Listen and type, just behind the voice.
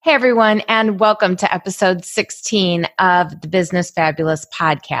Hey, everyone, and welcome to episode 16 of the Business Fabulous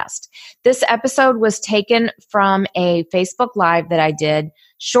podcast. This episode was taken from a Facebook Live that I did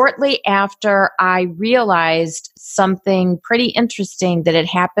shortly after I realized something pretty interesting that had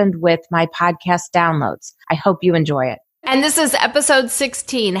happened with my podcast downloads. I hope you enjoy it. And this is episode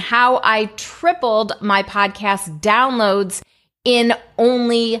 16, how I tripled my podcast downloads in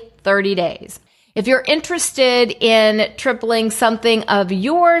only 30 days. If you're interested in tripling something of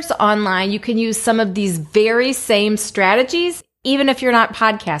yours online, you can use some of these very same strategies, even if you're not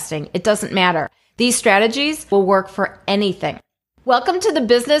podcasting. It doesn't matter. These strategies will work for anything. Welcome to the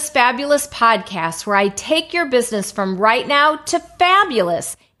Business Fabulous podcast, where I take your business from right now to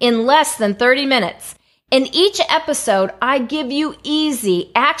fabulous in less than 30 minutes. In each episode, I give you easy,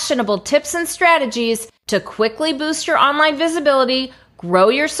 actionable tips and strategies to quickly boost your online visibility, grow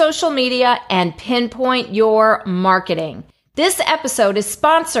your social media, and pinpoint your marketing. This episode is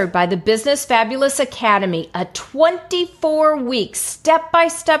sponsored by the Business Fabulous Academy, a 24-week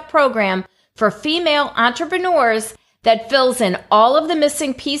step-by-step program for female entrepreneurs that fills in all of the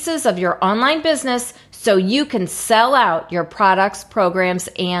missing pieces of your online business so you can sell out your products, programs,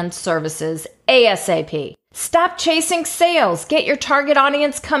 and services ASAP. Stop chasing sales. Get your target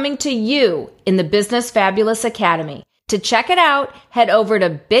audience coming to you in the Business Fabulous Academy. To check it out, head over to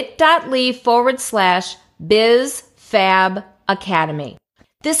bit.ly/BizFabAcademy.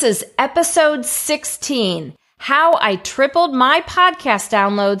 This is episode 16, how I tripled my podcast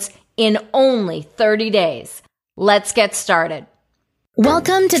downloads in only 30 days. Let's get started.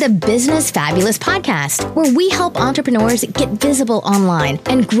 Welcome to the Business Fabulous podcast, where we help entrepreneurs get visible online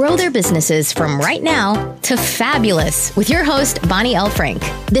and grow their businesses from right now to fabulous with your host, Bonnie L. Frank.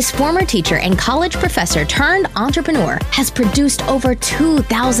 This former teacher and college professor turned entrepreneur has produced over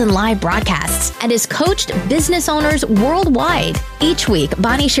 2,000 live broadcasts and has coached business owners worldwide. Each week,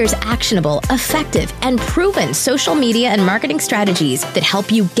 Bonnie shares actionable, effective, and proven social media and marketing strategies that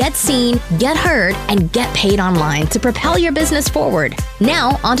help you get seen, get heard, and get paid online to propel your business forward.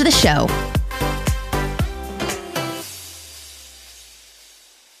 Now, onto the show.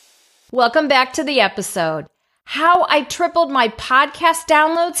 Welcome back to the episode. How I tripled my podcast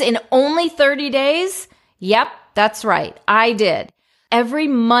downloads in only 30 days? Yep, that's right. I did. Every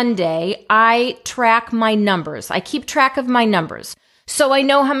Monday, I track my numbers. I keep track of my numbers. So I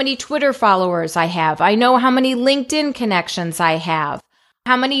know how many Twitter followers I have. I know how many LinkedIn connections I have.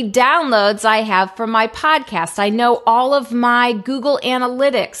 How many downloads I have from my podcast. I know all of my Google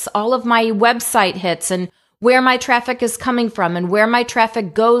Analytics, all of my website hits, and where my traffic is coming from and where my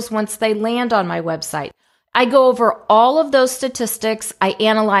traffic goes once they land on my website. I go over all of those statistics. I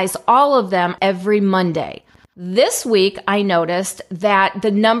analyze all of them every Monday. This week, I noticed that the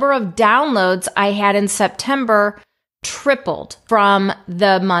number of downloads I had in September tripled from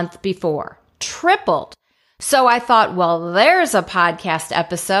the month before. Tripled. So I thought, well, there's a podcast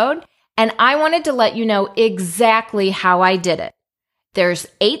episode, and I wanted to let you know exactly how I did it. There's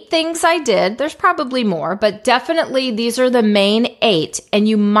 8 things I did. There's probably more, but definitely these are the main 8, and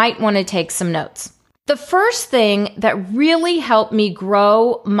you might want to take some notes. The first thing that really helped me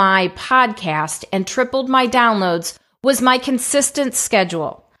grow my podcast and tripled my downloads was my consistent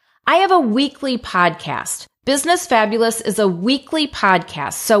schedule. I have a weekly podcast. Business Fabulous is a weekly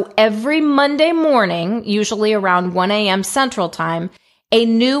podcast, so every Monday morning, usually around 1 a.m. Central Time, a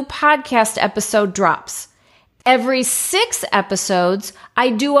new podcast episode drops. Every 6 episodes, I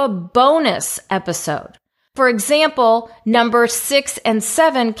do a bonus episode. For example, number 6 and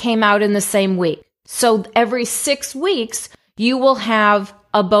 7 came out in the same week. So every 6 weeks, you will have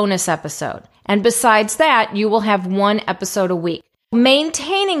a bonus episode. And besides that, you will have 1 episode a week.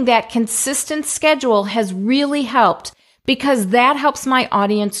 Maintaining that consistent schedule has really helped because that helps my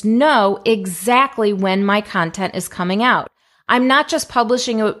audience know exactly when my content is coming out. I'm not just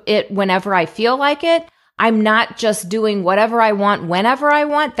publishing it whenever I feel like it. I'm not just doing whatever I want whenever I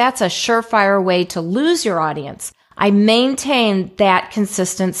want. That's a surefire way to lose your audience. I maintain that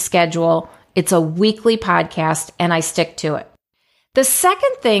consistent schedule. It's a weekly podcast and I stick to it. The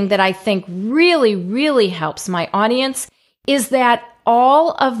second thing that I think really, really helps my audience is that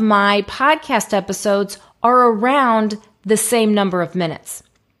all of my podcast episodes are around the same number of minutes.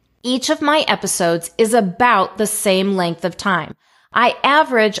 Each of my episodes is about the same length of time. I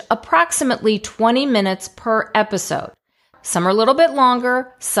average approximately 20 minutes per episode. Some are a little bit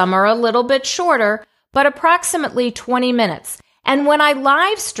longer, some are a little bit shorter, but approximately 20 minutes. And when I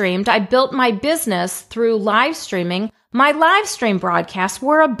live streamed, I built my business through live streaming. My live stream broadcasts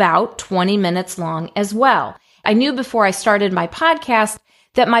were about 20 minutes long as well. I knew before I started my podcast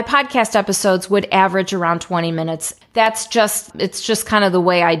that my podcast episodes would average around 20 minutes. It's just kind of the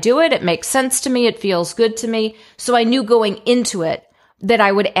way I do it. It makes sense to me. It feels good to me. So I knew going into it that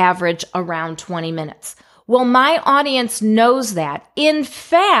I would average around 20 minutes. Well, my audience knows that. In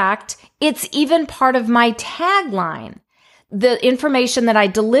fact, it's even part of my tagline. The information that I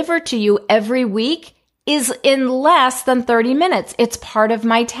deliver to you every week is in less than 30 minutes. It's part of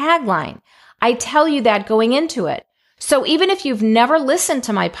my tagline. I tell you that going into it. So even if you've never listened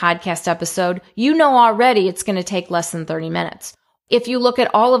to my podcast episode, you know already it's going to take less than 30 minutes. If you look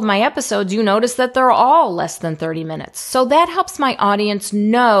at all of my episodes, you notice that they're all less than 30 minutes. So that helps my audience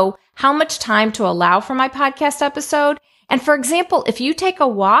know how much time to allow for my podcast episode. And for example, if you take a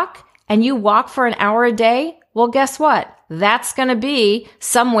walk and you walk for an hour a day, well, guess what? That's going to be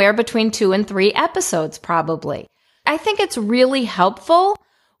somewhere between 2 and 3 episodes, probably. I think it's really helpful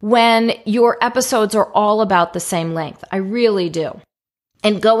when your episodes are all about the same length. I really do.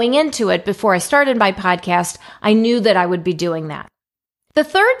 And going into it, before I started my podcast, I knew that I would be doing that. The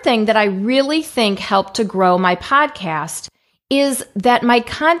third thing that I really think helped to grow my podcast is that my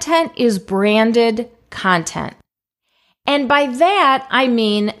content is branded content. And by that, I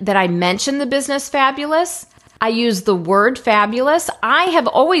mean that I mention the business fabulous. I use the word fabulous. I have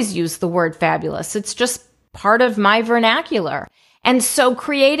always used the word fabulous. It's just part of my vernacular. And so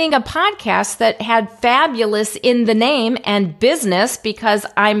creating a podcast that had fabulous in the name and business, because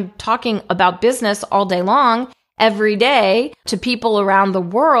I'm talking about business all day long, every day to people around the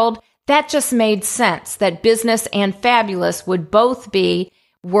world, that just made sense that business and fabulous would both be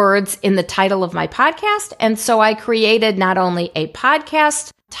words in the title of my podcast. And so I created not only a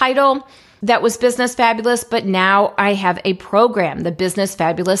podcast title that was Business Fabulous, but now I have a program, the Business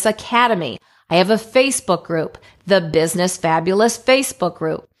Fabulous Academy. I have a Facebook group, the Business Fabulous Facebook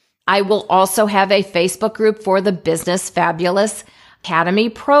group. I will also have a Facebook group for the Business Fabulous Academy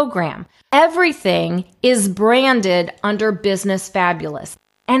program. Everything is branded under Business Fabulous,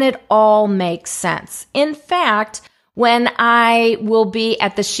 and it all makes sense. In fact, when I will be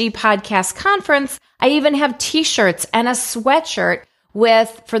at the She Podcast Conference, I even have t-shirts and a sweatshirt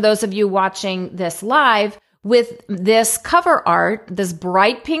with, for those of you watching this live, with this cover art, this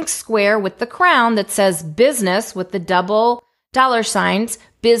bright pink square with the crown that says business with the double dollar signs,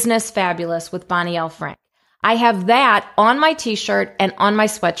 Business Fabulous with Bonnie L. Frank. I have that on my t-shirt and on my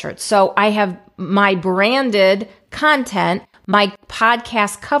sweatshirt. So I have my branded content, my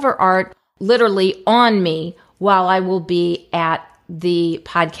podcast cover art literally on me while I will be at the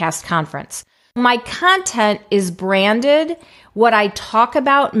podcast conference. My content is branded. What I talk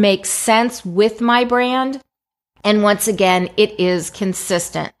about makes sense with my brand. And once again, it is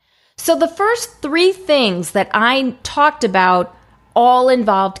consistent. So the first 3 things that I talked about all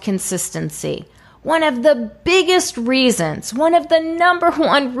involved consistency. One of the biggest reasons, one of the number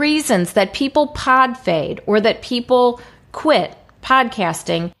 1 reasons that people pod fade or that people quit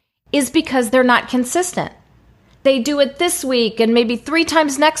podcasting is because they're not consistent. They do it this week and maybe 3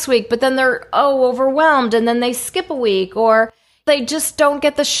 times next week, but then they're, overwhelmed, and then they skip a week, or they just don't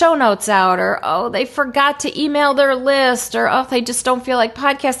get the show notes out, or, they forgot to email their list, or, they just don't feel like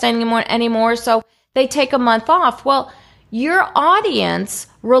podcasting anymore, so they take a month off. Well, your audience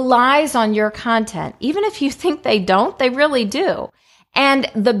relies on your content. Even if you think they don't, they really do. And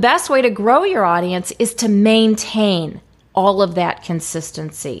the best way to grow your audience is to maintain all of that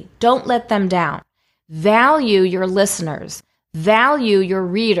consistency. Don't let them down. Value your listeners. Value your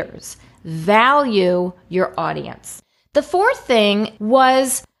readers. Value your audience. The 4th thing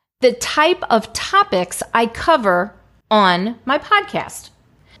was the type of topics I cover on my podcast.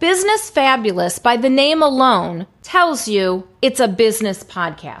 Business Fabulous, by the name alone, tells you it's a business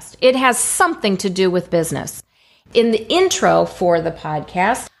podcast. It has something to do with business. In the intro for the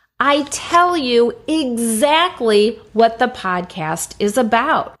podcast, I tell you exactly what the podcast is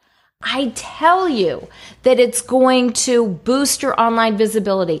about. I tell you that it's going to boost your online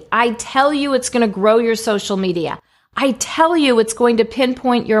visibility. I tell you it's going to grow your social media. I tell you it's going to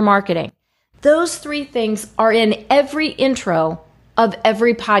pinpoint your marketing. Those 3 things are in every intro of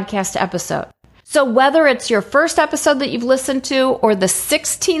every podcast episode. So whether it's your first episode that you've listened to or the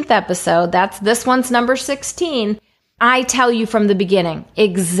 16th episode, this one's number 16, I tell you from the beginning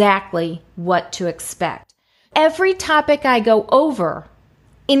exactly what to expect. Every topic I go over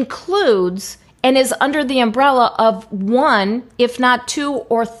includes and is under the umbrella of 1, if not 2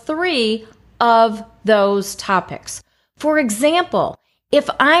 or 3 of those topics. For example, if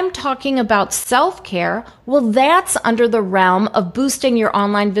I'm talking about self-care, well, that's under the realm of boosting your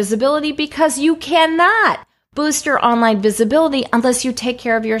online visibility, because you cannot boost your online visibility unless you take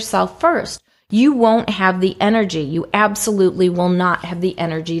care of yourself first. you won't have the energy. You absolutely will not have the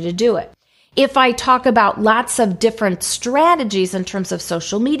energy to do it. If I talk about lots of different strategies in terms of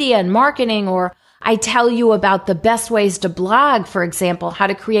social media and marketing, or I tell you about the best ways to blog, for example, how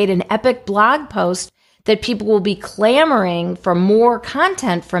to create an epic blog post that people will be clamoring for more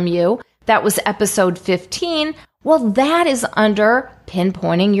content from you, that was episode 15. Well, that is under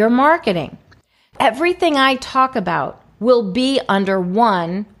pinpointing your marketing. Everything I talk about will be under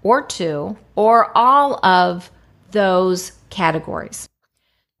one or two or all of those categories.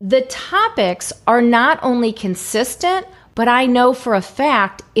 The topics are not only consistent, but I know for a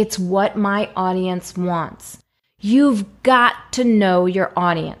fact it's what my audience wants. You've got to know your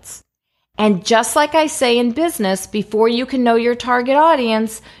audience. And just like I say in business, before you can know your target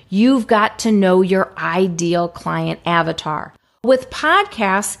audience, you've got to know your ideal client avatar. With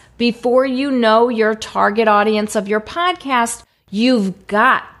podcasts, before you know your target audience of your podcast, you've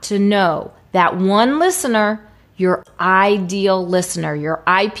got to know that one listener, your ideal listener, your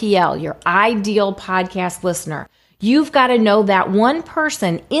IPL, your ideal podcast listener. You've got to know that one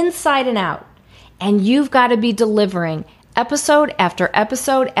person inside and out, and you've got to be delivering episode after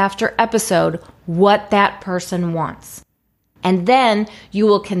episode after episode what that person wants. And then you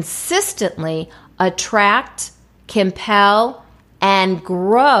will consistently attract, compel, and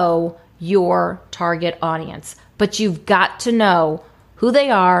grow your target audience. But you've got to know who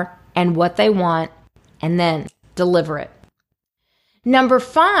they are and what they want, and then deliver it. Number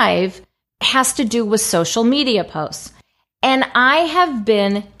 5 has to do with social media posts. And I have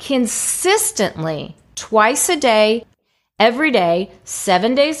been consistently twice a day, every day,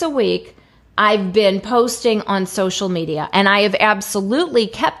 7 days a week, I've been posting on social media. And I have absolutely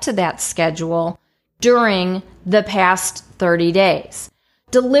kept to that schedule during the past 30 days.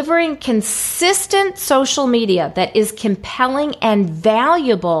 Delivering consistent social media that is compelling and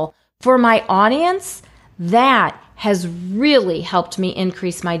valuable for my audience, that has really helped me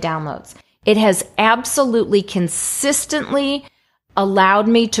increase my downloads. It has absolutely consistently allowed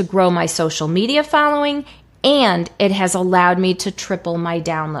me to grow my social media following, and it has allowed me to triple my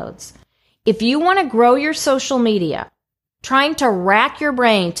downloads. If you want to grow your social media, trying to rack your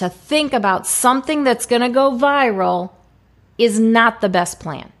brain to think about something that's going to go viral is not the best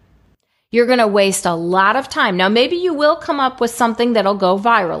plan. You're going to waste a lot of time. Now, maybe you will come up with something that'll go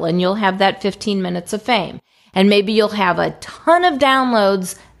viral and you'll have that 15 minutes of fame. And maybe you'll have a ton of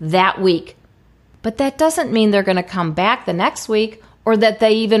downloads that week. But that doesn't mean they're going to come back the next week or that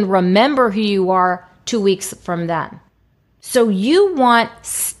they even remember who you are 2 weeks from then. So you want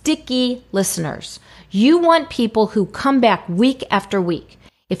sticky listeners. You want people who come back week after week.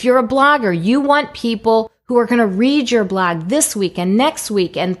 If you're a blogger, you want people who are going to read your blog this week and next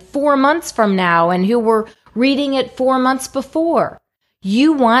week and 4 months from now and who were reading it 4 months before.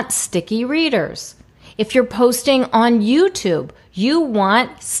 You want sticky readers. If you're posting on YouTube, you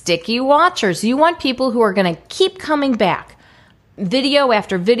want sticky watchers. You want people who are going to keep coming back, video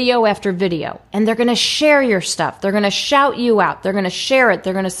after video after video, and they're going to share your stuff. They're going to shout you out. They're going to share it.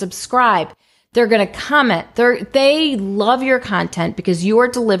 They're going to subscribe. They're going to comment. They love your content because you are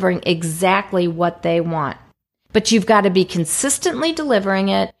delivering exactly what they want. But you've got to be consistently delivering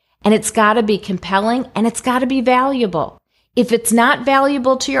it, and it's got to be compelling, and it's got to be valuable. If it's not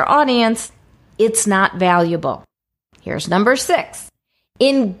valuable to your audience, it's not valuable. Here's number 6.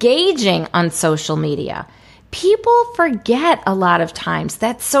 Engaging on social media. People forget a lot of times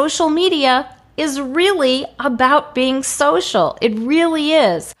that social media is really about being social. It really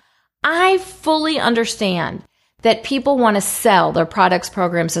is. I fully understand that people want to sell their products,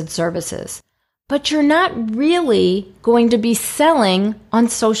 programs, and services, but you're not really going to be selling on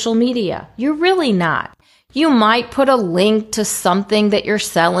social media. You're really not. You might put a link to something that you're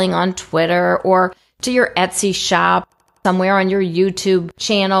selling on Twitter or to your Etsy shop, somewhere on your YouTube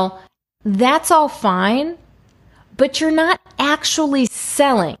channel. That's all fine, but you're not actually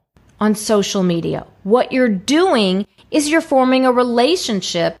selling on social media. What you're doing is you're forming a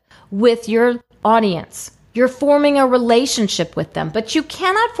relationship with your audience. You're forming a relationship with them, but you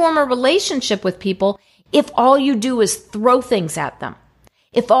cannot form a relationship with people if all you do is throw things at them.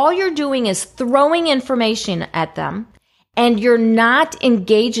 If all you're doing is throwing information at them and you're not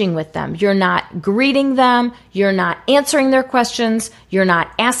engaging with them, you're not greeting them, you're not answering their questions, you're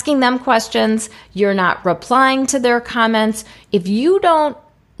not asking them questions, you're not replying to their comments, if you don't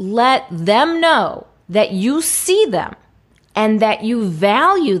let them know that you see them and that you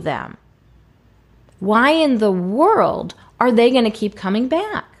value them, why in the world are they going to keep coming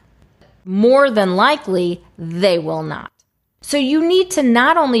back? More than likely, they will not. So you need to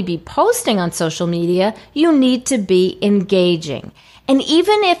not only be posting on social media, you need to be engaging. And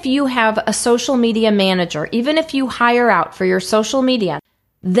even if you have a social media manager, even if you hire out for your social media,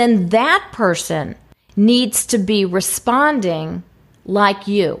 then that person needs to be responding like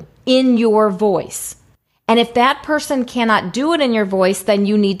you, in your voice. And if that person cannot do it in your voice, then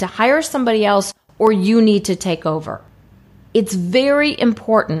you need to hire somebody else or you need to take over. It's very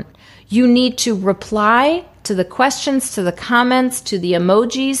important. You need to reply to the questions, to the comments, to the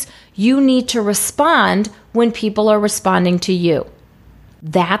emojis. You need to respond when people are responding to you.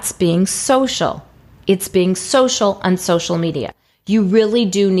 That's being social. It's being social on social media. You really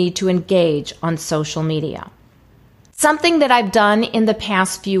do need to engage on social media. Something that I've done in the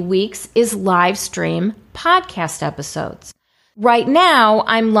past few weeks is live stream podcast episodes. Right now,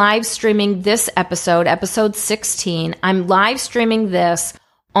 I'm live streaming this episode, episode 16. I'm live streaming this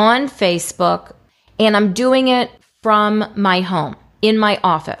on Facebook, and I'm doing it from my home, in my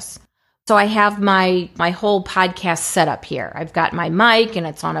office. So I have my whole podcast set up here. I've got my mic, and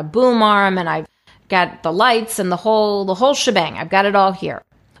it's on a boom arm, and I've got the lights and the whole shebang. I've got it all here.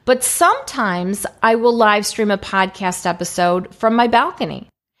 But sometimes I will live stream a podcast episode from my balcony.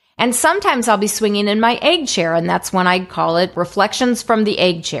 And sometimes I'll be swinging in my egg chair, and that's when I call it Reflections from the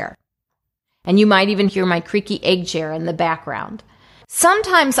Egg Chair. And you might even hear my creaky egg chair in the background.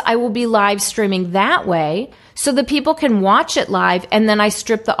 Sometimes I will be live streaming that way so that people can watch it live, and then I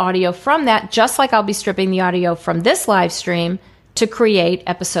strip the audio from that, just like I'll be stripping the audio from this live stream to create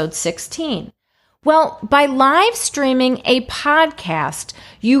episode 16. Well, by live streaming a podcast,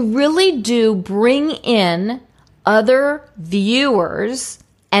 you really do bring in other viewers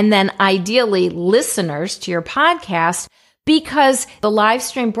and then ideally listeners to your podcast, because the live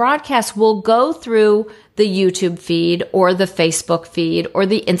stream broadcast will go through the YouTube feed or the Facebook feed or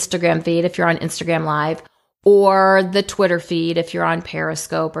the Instagram feed if you're on Instagram Live, or the Twitter feed if you're on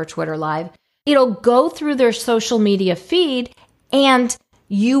Periscope or Twitter Live. It'll go through their social media feed, and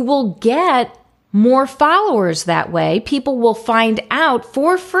you will get more followers that way. People will find out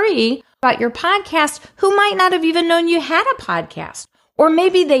for free about your podcast who might not have even known you had a podcast. Or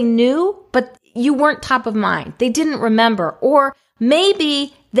maybe they knew, but you weren't top of mind. They didn't remember. Or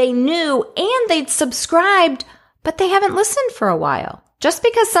maybe they knew and they'd subscribed, but they haven't listened for a while. Just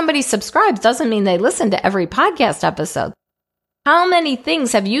because somebody subscribes doesn't mean they listen to every podcast episode. How many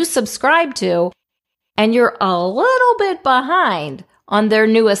things have you subscribed to and you're a little bit behind on their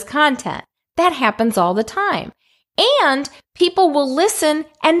newest content? That happens all the time. And people will listen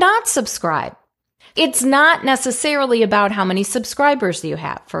and not subscribe. It's not necessarily about how many subscribers you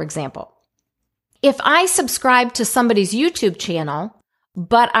have, for example. If I subscribe to somebody's YouTube channel,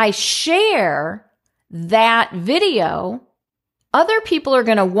 but I share that video, other people are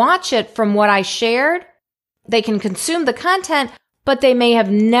going to watch it from what I shared. They can consume the content, but they may have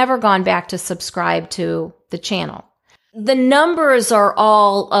never gone back to subscribe to the channel. The numbers are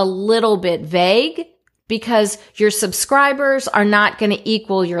all a little bit vague because your subscribers are not going to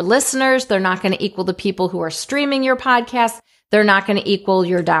equal your listeners. They're not going to equal the people who are streaming your podcast. They're not going to equal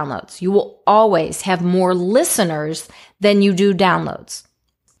your downloads. You will always have more listeners than you do downloads.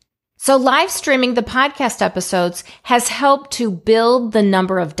 So live streaming the podcast episodes has helped to build the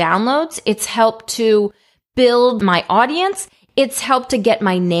number of downloads. It's helped to build my audience. It's helped to get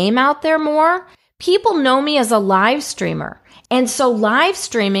my name out there more. People know me as a live streamer. And so live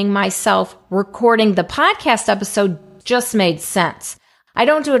streaming myself recording the podcast episode just made sense. I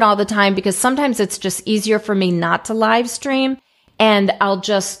don't do it all the time because sometimes it's just easier for me not to live stream, and I'll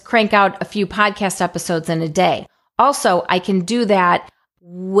just crank out a few podcast episodes in a day. Also, I can do that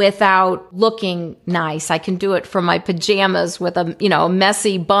without looking nice. I can do it from my pajamas with a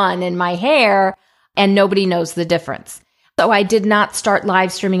messy bun in my hair, and nobody knows the difference. So I did not start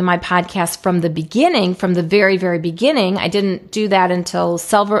live streaming my podcast from the beginning, from the very, very beginning. I didn't do that until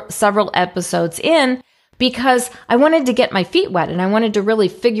several episodes in, because I wanted to get my feet wet and I wanted to really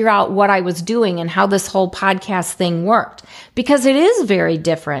figure out what I was doing and how this whole podcast thing worked, because it is very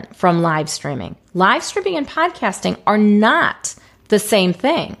different from live streaming. Live streaming and podcasting are not the same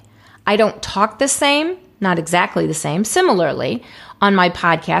thing. I don't talk the same, not exactly the same, similarly on my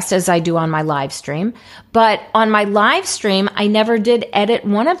podcast as I do on my live stream. But on my live stream, I never did edit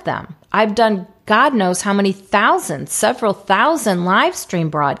one of them. I've done God knows how many thousands, several thousand live stream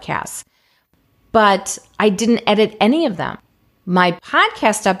broadcasts, but I didn't edit any of them. My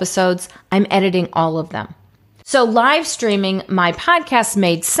podcast episodes, I'm editing all of them. So live streaming my podcast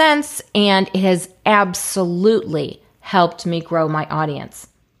made sense, and it has absolutely helped me grow my audience.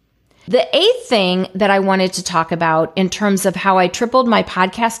 The eighth thing that I wanted to talk about in terms of how I tripled my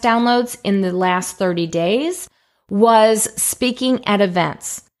podcast downloads in the last 30 days was speaking at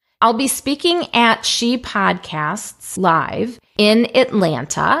events. I'll be speaking at She Podcasts Live in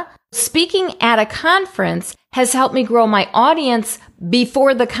Atlanta. Speaking at a conference has helped me grow my audience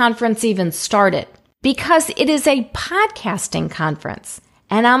before the conference even started, because it is a podcasting conference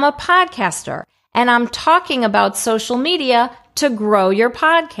and I'm a podcaster and I'm talking about social media to grow your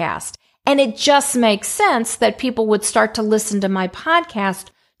podcast. And it just makes sense that people would start to listen to my podcast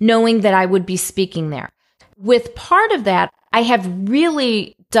knowing that I would be speaking there. With part of that, I have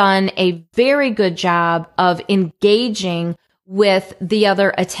really done a very good job of engaging with the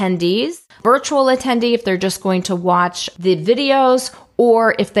other attendees, virtual attendee if they're just going to watch the videos,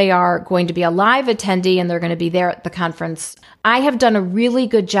 or if they are going to be a live attendee and they're going to be there at the conference. I have done a really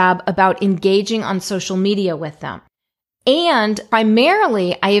good job about engaging on social media with them. And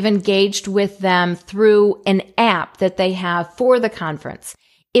primarily, I have engaged with them through an app that they have for the conference.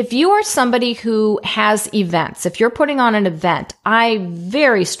 If you are somebody who has events, if you're putting on an event, I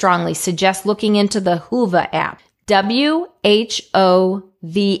very strongly suggest looking into the Whova app. WHOVA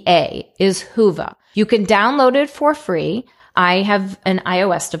is Whova. You can download it for free. I have an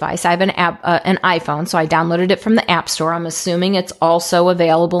iOS device. I have an iPhone, so I downloaded it from the App Store. I'm assuming it's also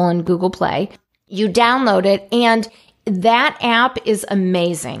available in Google Play. You download it, and that app is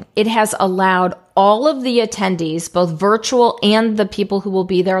amazing. It has allowed all of the attendees, both virtual and the people who will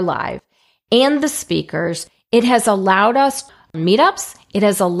be there live, and the speakers. It has allowed us meetups. It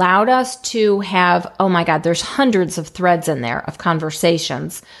has allowed us to have, oh my God, there's hundreds of threads in there of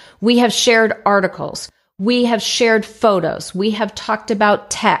conversations. We have shared articles. We have shared photos. We have talked about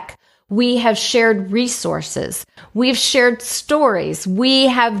tech. We have shared resources. We've shared stories. We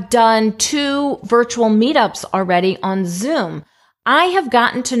have done 2 virtual meetups already on Zoom. I have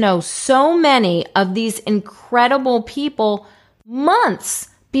gotten to know so many of these incredible people months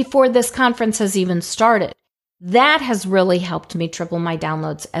before this conference has even started. That has really helped me triple my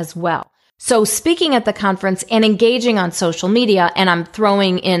downloads as well. So speaking at the conference and engaging on social media, and I'm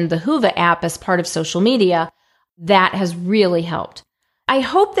throwing in the Whova app as part of social media, that has really helped. I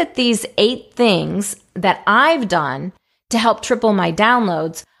hope that these 8 things that I've done to help triple my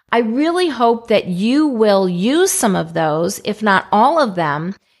downloads, I really hope that you will use some of those, if not all of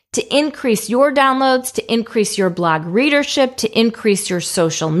them, to increase your downloads, to increase your blog readership, to increase your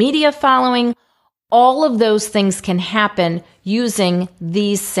social media following. All of those things can happen using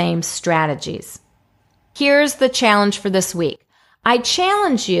these same strategies. Here's the challenge for this week. I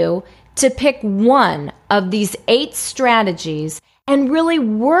challenge you to pick one of these 8 strategies and really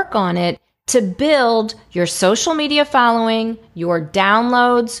work on it to build your social media following, your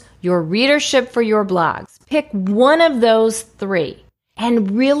downloads, your readership for your blogs. Pick one of those 3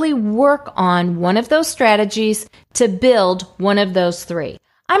 and really work on one of those strategies to build one of those 3.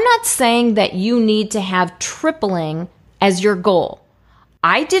 I'm not saying that you need to have tripling as your goal.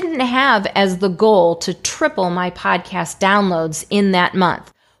 I didn't have as the goal to triple my podcast downloads in that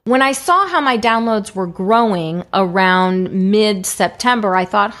month. When I saw how my downloads were growing around mid-September, I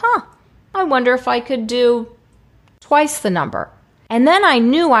thought, I wonder if I could do twice the number. And then I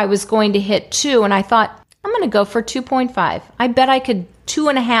knew I was going to hit 2, and I thought, I'm going to go for 2.5. I bet I could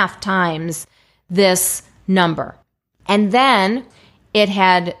 2.5 times this number. And then it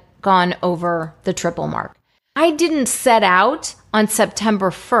had gone over the triple mark. I didn't set out on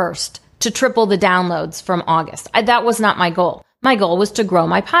September 1st to triple the downloads from August. That was not my goal. My goal was to grow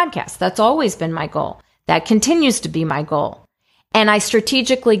my podcast. That's always been my goal. That continues to be my goal. And I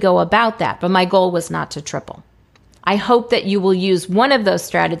strategically go about that, but my goal was not to triple. I hope that you will use one of those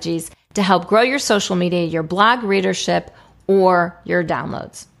strategies to help grow your social media, your blog readership, or your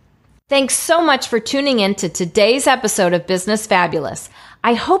downloads. Thanks so much for tuning in to today's episode of Business Fabulous.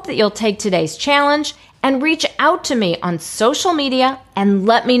 I hope that you'll take today's challenge and reach out to me on social media and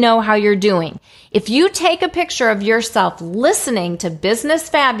let me know how you're doing. If you take a picture of yourself listening to Business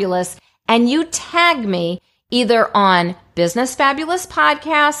Fabulous and you tag me either on Business Fabulous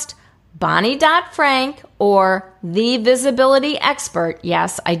Podcast, Bonnie.Frank, or The Visibility Expert.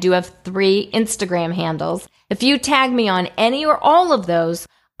 Yes, I do have 3 Instagram handles. If you tag me on any or all of those,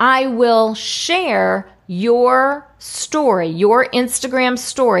 I will share your story, your Instagram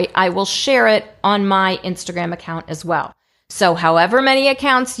story. I will share it on my Instagram account as well. So however many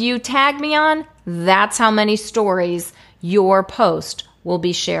accounts you tag me on, that's how many stories your post will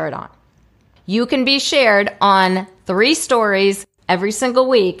be shared on. You can be shared on 3 stories every single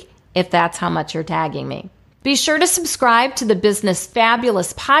week if that's how much you're tagging me. Be sure to subscribe to the Business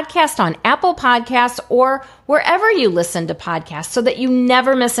Fabulous podcast on Apple Podcasts or wherever you listen to podcasts so that you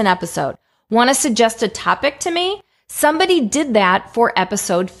never miss an episode. Want to suggest a topic to me? Somebody did that for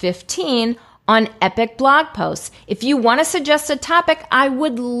episode 15 on epic blog posts. If you want to suggest a topic, I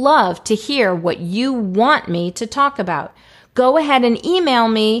would love to hear what you want me to talk about. Go ahead and email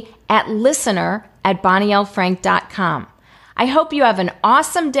me at listener@bonnielfrank.com. I hope you have an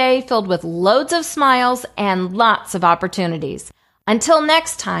awesome day filled with loads of smiles and lots of opportunities. Until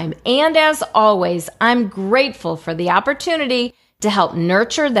next time, and as always, I'm grateful for the opportunity to help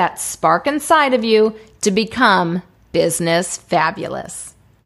nurture that spark inside of you to become business fabulous.